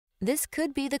This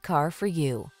could be the car for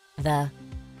you. The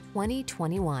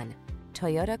 2021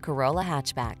 Toyota Corolla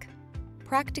Hatchback.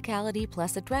 Practicality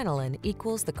plus adrenaline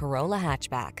equals the Corolla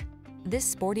Hatchback. This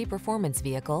sporty performance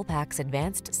vehicle packs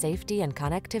advanced safety and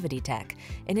connectivity tech,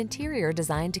 an interior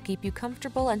designed to keep you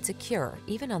comfortable and secure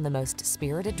even on the most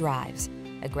spirited drives,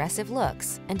 aggressive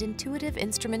looks, and intuitive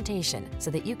instrumentation so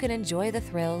that you can enjoy the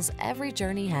thrills every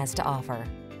journey has to offer.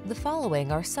 The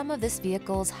following are some of this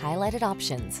vehicle's highlighted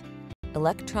options: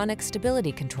 electronic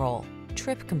stability control,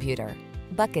 trip computer,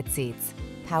 bucket seats,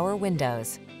 power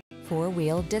windows,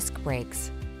 four-wheel disc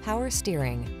brakes, power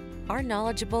steering. Our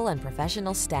knowledgeable and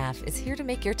professional staff is here to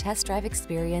make your test drive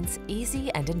experience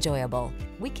easy and enjoyable.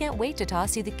 We can't wait to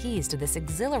toss you the keys to this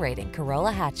exhilarating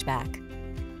Corolla Hatchback.